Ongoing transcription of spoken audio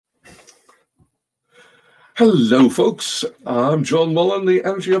Hello, folks. I'm John Mullen, the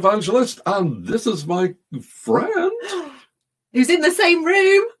Energy Evangelist, and this is my friend. Who's in the same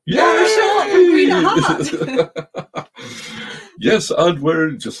room? Yay! Laura Short from Green at Heart. Yes, and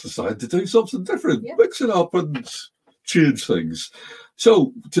we're just decided to do something different, mix it up and change things.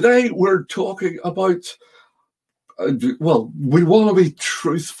 So today we're talking about, we want to be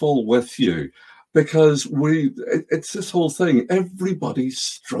truthful with you. Because it's this whole thing. Everybody's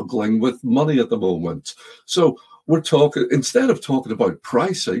struggling with money at the moment. So we're talking, instead of talking about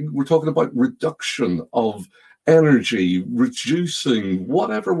pricing, we're talking about reduction of energy, reducing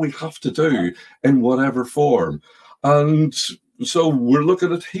whatever we have to do in whatever form. And so we're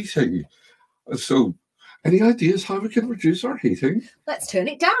looking at heating. So any ideas how we can reduce our heating? Let's turn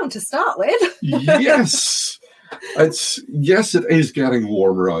it down to start with. Yes. It is getting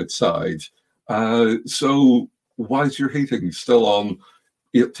warmer outside. So why is your heating still on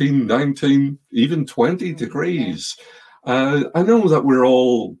 18, 19, even 20 degrees? I know that we're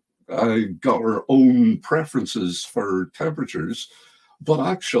all got our own preferences for temperatures, but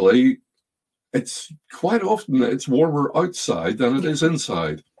actually it's quite often it's warmer outside than it is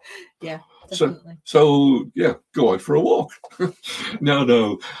inside. Yeah, definitely. So go out for a walk.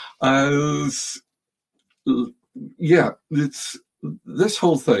 No. It's this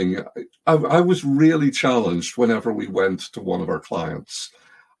whole thing. I was really challenged whenever we went to one of our clients,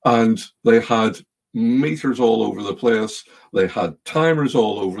 and they had meters all over the place. They had timers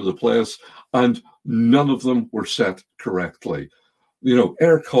all over the place, and none of them were set correctly.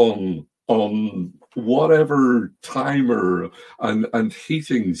 Aircon on whatever timer and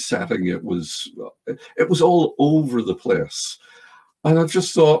heating setting, it was all over the place. And I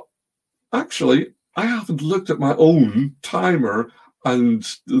just thought, actually, I haven't looked at my own timer and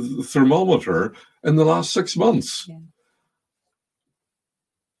thermometer in the last 6 months. Yeah.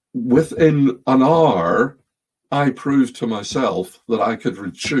 Within an hour, I proved to myself that I could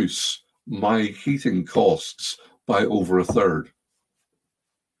reduce my heating costs by over a third.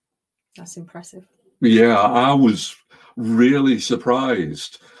 That's impressive. Yeah, I was really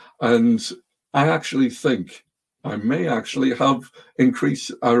surprised. And I actually think I may actually have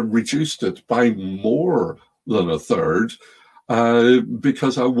reduced it by more than a third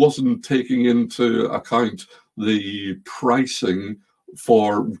because I wasn't taking into account the pricing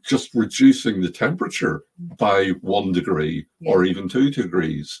for just reducing the temperature by 1 degree or even 2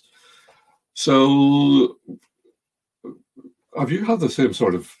 degrees. So have you had the same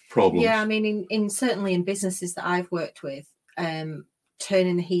sort of problem? Yeah, I mean, certainly in businesses that I've worked with,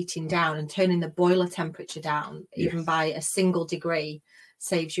 turning the heating down and turning the boiler temperature down, even by a single degree,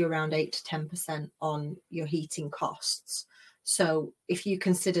 saves you around 8 to 10% on your heating costs. So if you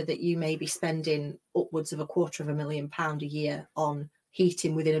consider that you may be spending upwards of £250,000 a year on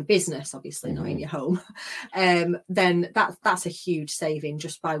heating within a business, obviously not in your home, then that's a huge saving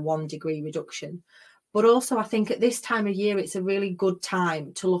just by 1 degree reduction. But also, I think at this time of year, it's a really good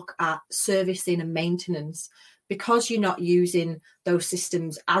time to look at servicing and maintenance, because you're not using those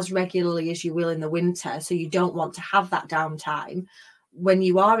systems as regularly as you will in the winter. So you don't want to have that downtime. When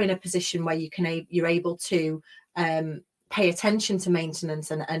you are in a position where you're able to pay attention to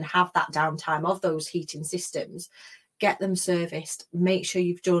maintenance and have that downtime of those heating systems, get them serviced, make sure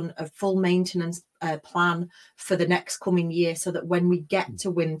you've done a full maintenance plan for the next coming year, so that when we get to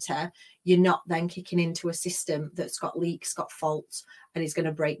winter, you're not then kicking into a system that's got leaks, got faults, and is going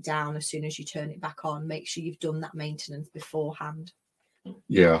to break down as soon as you turn it back on. Make sure you've done that maintenance beforehand.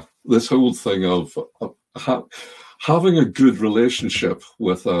 Yeah, this whole thing of having a good relationship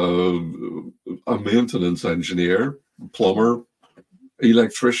with a maintenance engineer, plumber,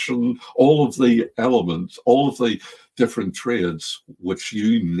 electrician, all of the elements, all of the different trades which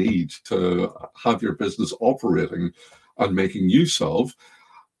you need to have your business operating and making use of,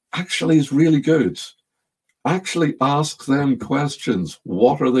 actually is really good. Actually ask them questions.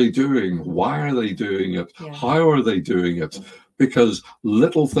 What are they doing? Why are they doing it? Yeah. How are they doing it? Because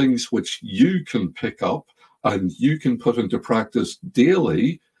little things which you can pick up and you can put into practice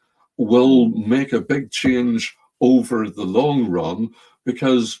daily will make a big change over the long run,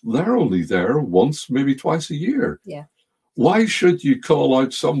 because they're only there once, maybe twice a year. Yeah. Why should you call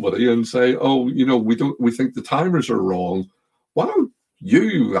out somebody and say, "Oh, we think the timers are wrong"? Why don't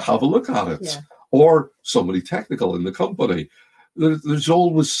you have a look at it? Yeah. Or somebody technical in the company. There's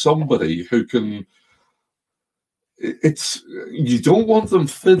always somebody who can. You don't want them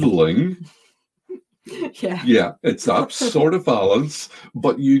fiddling. Yeah, it's that sort of balance,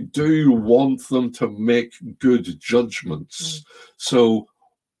 but you do want them to make good judgments. So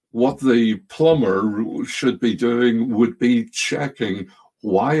what the plumber should be doing would be checking,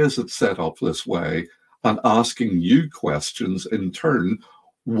 why is it set up this way? and asking you questions in turn.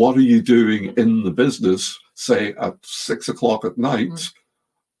 What are you doing in the business, say at 6 o'clock at night?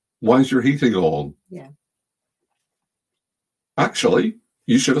 Why is your heating on? Yeah. Actually,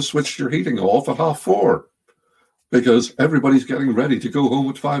 you should have switched your heating off at 4:30 because everybody's getting ready to go home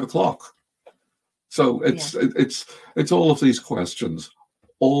at 5 o'clock. So it's all of these questions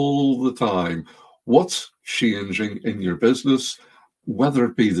all the time. What's changing in your business, whether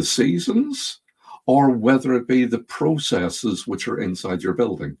it be the seasons or whether it be the processes which are inside your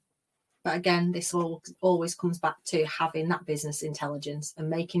building? But again, this always comes back to having that business intelligence and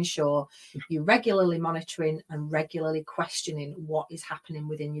making sure you're regularly monitoring and regularly questioning what is happening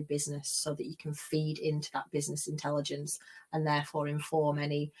within your business so that you can feed into that business intelligence and therefore inform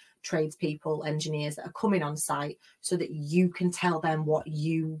any tradespeople, engineers that are coming on site so that you can tell them what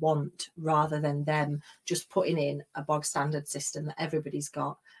you want rather than them just putting in a bog standard system that everybody's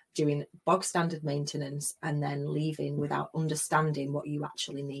got, doing bog standard maintenance and then leaving without understanding what you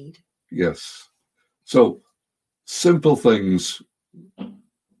actually need. Yes. So simple things,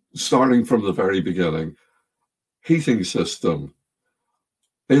 starting from the very beginning. Heating system.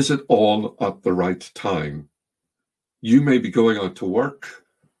 Is it on at the right time? You may be going out to work,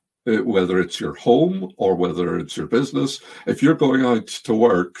 whether it's your home or whether it's your business. If you're going out to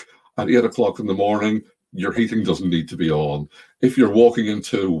work at 8 o'clock in the morning, your heating doesn't need to be on. If you're walking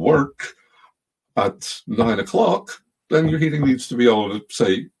into work at 9 o'clock, then your heating needs to be on at,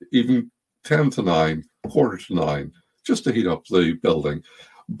 say, even 10 to 9, quarter to 9, just to heat up the building.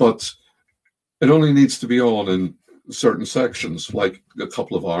 But it only needs to be on in certain sections, like a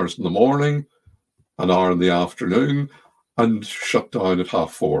couple of hours in the morning, an hour in the afternoon, and shut down at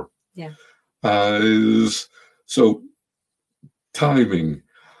 4:30. Yeah. So timing.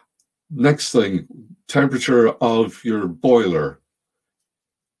 Next thing, temperature of your boiler.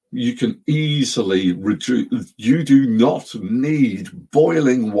 You can easily reduce. You do not need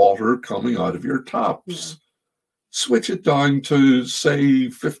boiling water coming out of your taps. Yeah. Switch it down to, say,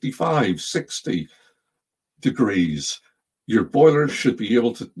 55, 60 degrees. Your boiler should be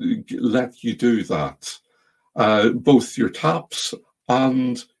able to let you do that. Both your taps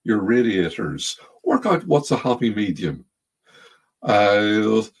and your radiators. Work out what's a happy medium.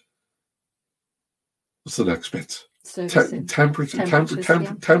 What's the next bit?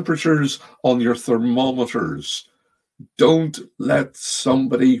 Temperatures on your thermometers. Don't let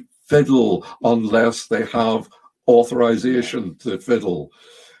somebody fiddle unless they have authorization to fiddle.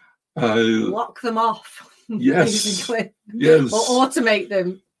 Lock them off. Yes. Basically. Yes. Or automate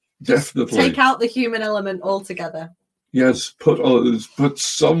them. Definitely. Take out the human element altogether. Yes, put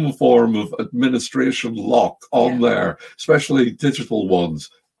some form of administration lock on there, especially digital ones.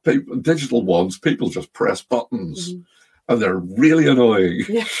 People just press buttons, and they're really annoying.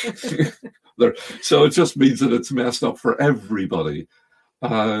 Yeah. So it just means that it's messed up for everybody.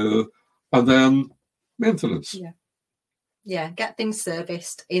 And then maintenance. Yeah, get things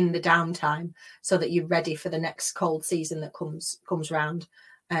serviced in the downtime so that you're ready for the next cold season that comes round.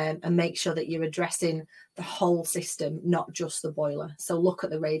 And make sure that you're addressing the whole system, not just the boiler. So look at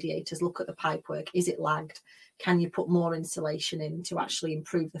the radiators, look at the pipework. Is it lagged? Can you put more insulation in to actually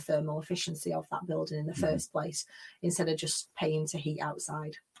improve the thermal efficiency of that building in the first place, instead of just paying to heat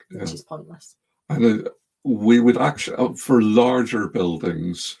outside, which is pointless? And we would actually, for larger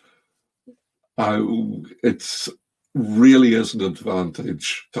buildings, it's really is an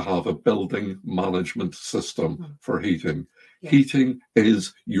advantage to have a building management system for heating. Yeah. Heating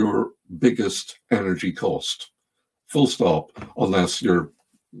is your biggest energy cost, full stop, unless you've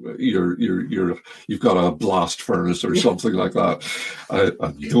got a blast furnace or something like that.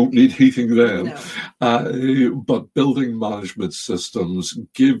 You don't need heating then. No. But building management systems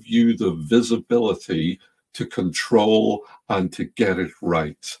give you the visibility to control and to get it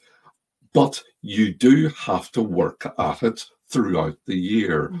right. But you do have to work at it throughout the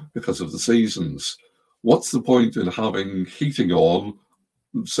year because of the seasons. What's the point in having heating on?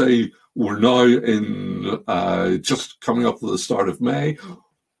 Say we're now in just coming up to the start of May.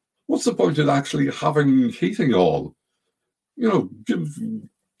 What's the point in actually having heating on?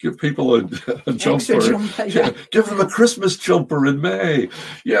 Give people a jumper. Yeah. Give them a Christmas jumper in May.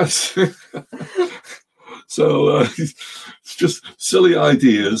 Yes. So it's just silly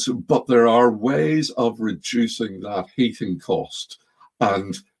ideas, but there are ways of reducing that heating cost.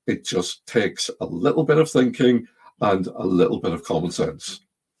 And it just takes a little bit of thinking and a little bit of common sense.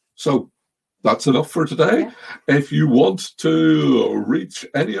 So that's enough for today. Yeah. If you want to reach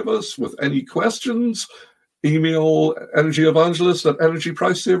any of us with any questions, email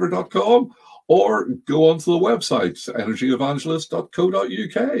energyevangelist@energypricesaver.com or go onto the website,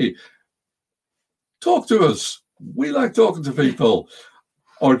 energyevangelist.co.uk. talk to us. We like talking to people.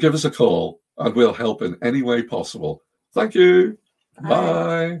 Or give us a call and we'll help in any way possible. Thank you.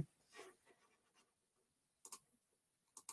 Bye.